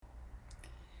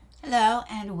Hello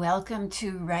and welcome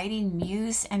to Writing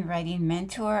Muse and Writing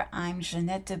Mentor. I'm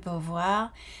Jeanette de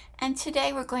Beauvoir, and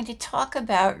today we're going to talk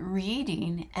about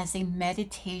reading as a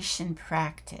meditation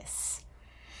practice.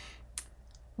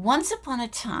 Once upon a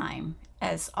time,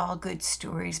 as all good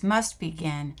stories must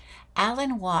begin,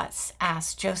 Alan Watts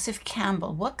asked Joseph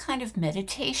Campbell what kind of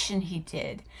meditation he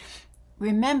did.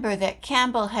 Remember that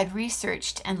Campbell had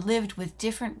researched and lived with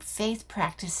different faith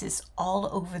practices all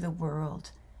over the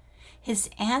world.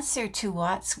 His answer to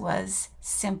Watts was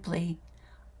simply,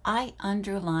 I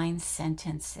underline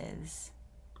sentences.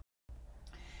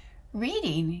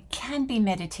 Reading can be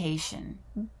meditation,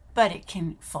 but it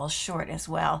can fall short as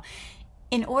well.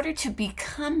 In order to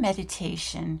become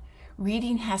meditation,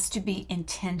 reading has to be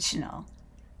intentional.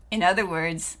 In other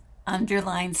words,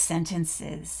 underline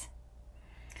sentences.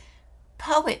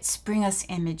 Poets bring us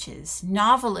images.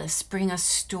 Novelists bring us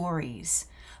stories.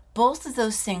 Both of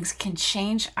those things can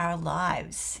change our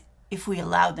lives if we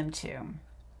allow them to.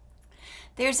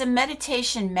 There's a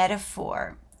meditation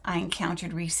metaphor I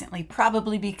encountered recently,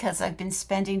 probably because I've been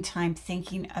spending time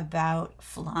thinking about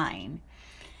flying.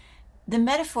 The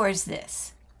metaphor is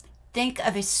this. Think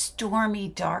of a stormy,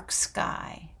 dark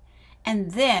sky,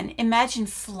 and then imagine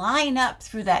flying up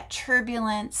through that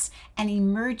turbulence and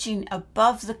emerging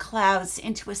above the clouds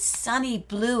into a sunny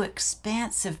blue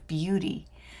expanse of beauty.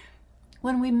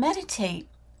 When we meditate,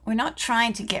 we're not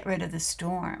trying to get rid of the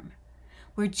storm.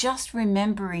 We're just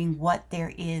remembering what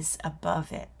there is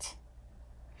above it.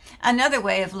 Another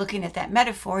way of looking at that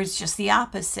metaphor is just the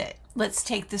opposite. Let's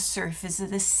take the surface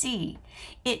of the sea.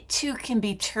 It too can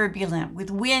be turbulent with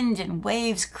wind and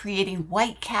waves creating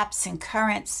white caps and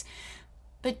currents.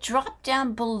 But drop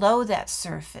down below that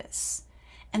surface,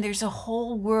 and there's a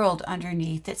whole world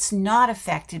underneath that's not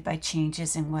affected by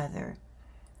changes in weather.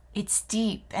 It's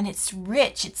deep and it's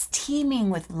rich, it's teeming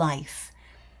with life.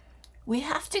 We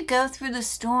have to go through the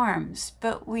storms,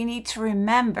 but we need to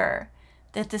remember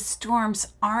that the storms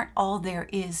aren't all there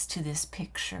is to this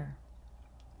picture.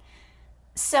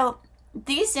 So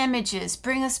these images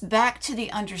bring us back to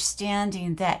the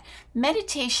understanding that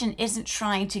meditation isn't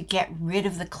trying to get rid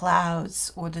of the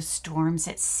clouds or the storms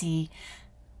at sea,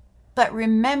 but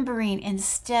remembering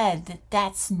instead that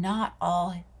that's not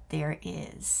all there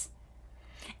is.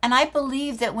 And I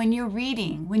believe that when you're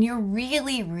reading, when you're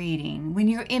really reading, when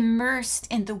you're immersed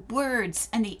in the words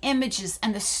and the images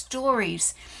and the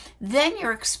stories, then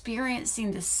you're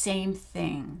experiencing the same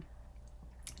thing.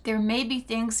 There may be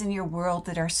things in your world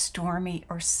that are stormy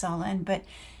or sullen, but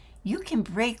you can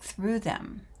break through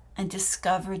them and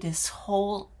discover this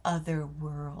whole other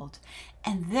world.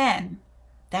 And then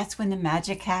that's when the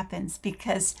magic happens,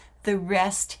 because the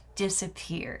rest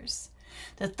disappears.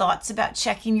 The thoughts about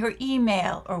checking your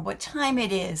email or what time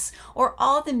it is, or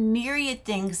all the myriad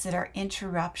things that are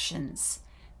interruptions,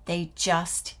 they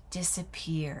just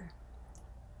disappear.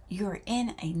 You're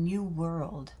in a new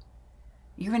world.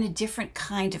 You're in a different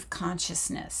kind of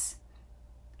consciousness.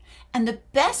 And the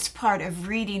best part of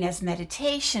reading as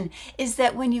meditation is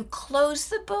that when you close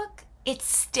the book, it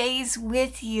stays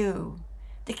with you.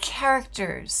 The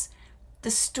characters, the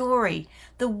story,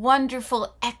 the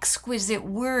wonderful, exquisite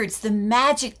words, the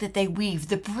magic that they weave,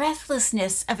 the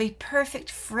breathlessness of a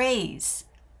perfect phrase.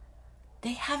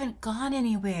 They haven't gone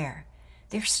anywhere.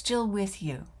 They're still with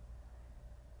you.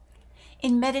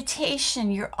 In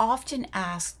meditation, you're often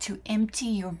asked to empty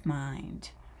your mind.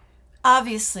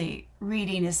 Obviously,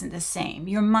 reading isn't the same.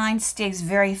 Your mind stays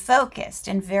very focused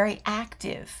and very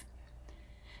active.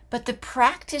 But the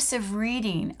practice of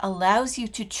reading allows you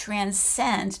to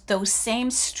transcend those same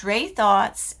stray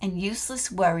thoughts and useless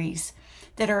worries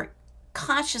that are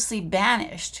consciously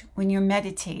banished when you're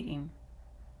meditating.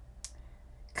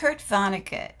 Kurt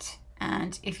Vonnegut,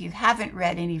 and if you haven't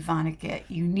read any Vonnegut,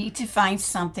 you need to find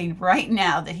something right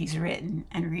now that he's written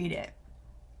and read it.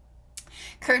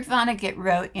 Kurt Vonnegut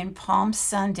wrote in Palm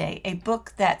Sunday a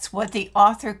book that's what the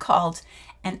author called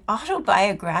an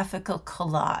autobiographical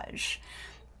collage.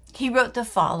 He wrote the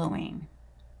following: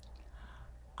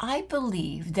 I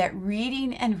believe that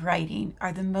reading and writing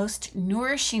are the most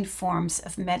nourishing forms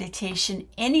of meditation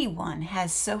anyone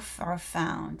has so far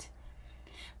found.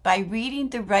 By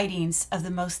reading the writings of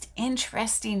the most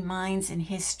interesting minds in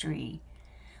history,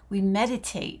 we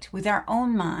meditate with our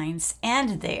own minds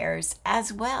and theirs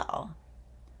as well.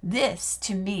 This,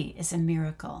 to me, is a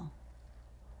miracle.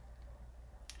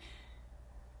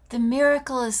 The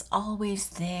miracle is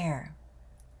always there.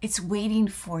 It's waiting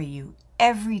for you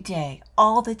every day,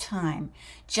 all the time,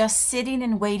 just sitting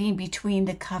and waiting between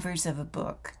the covers of a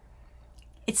book.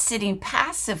 It's sitting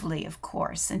passively, of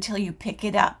course, until you pick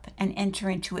it up and enter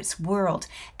into its world,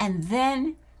 and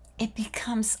then it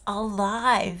becomes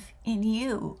alive in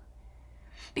you.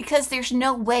 Because there's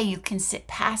no way you can sit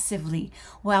passively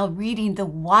while reading the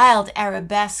wild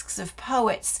arabesques of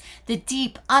poets, the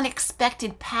deep,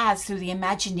 unexpected paths through the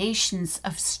imaginations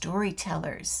of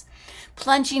storytellers.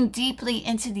 Plunging deeply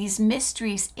into these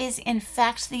mysteries is, in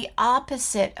fact, the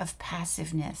opposite of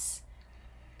passiveness.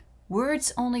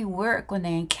 Words only work when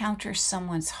they encounter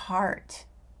someone's heart,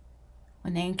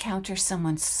 when they encounter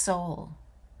someone's soul.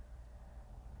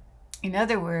 In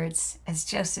other words, as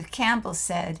Joseph Campbell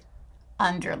said,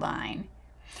 underline.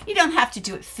 You don't have to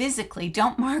do it physically.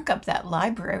 Don't mark up that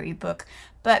library book,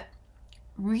 but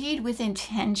read with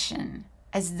intention,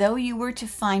 as though you were to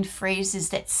find phrases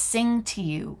that sing to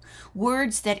you,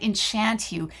 words that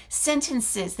enchant you,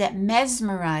 sentences that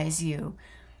mesmerize you.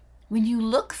 When you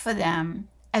look for them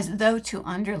as though to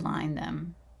underline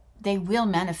them, they will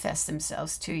manifest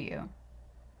themselves to you.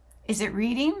 Is it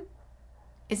reading?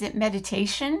 Is it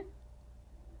meditation?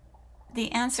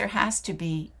 The answer has to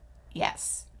be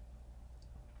yes.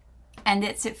 And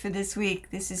that's it for this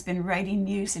week. This has been Writing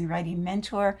Muse and Writing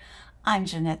Mentor. I'm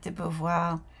Jeanette de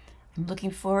Beauvoir. I'm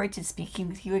looking forward to speaking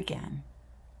with you again.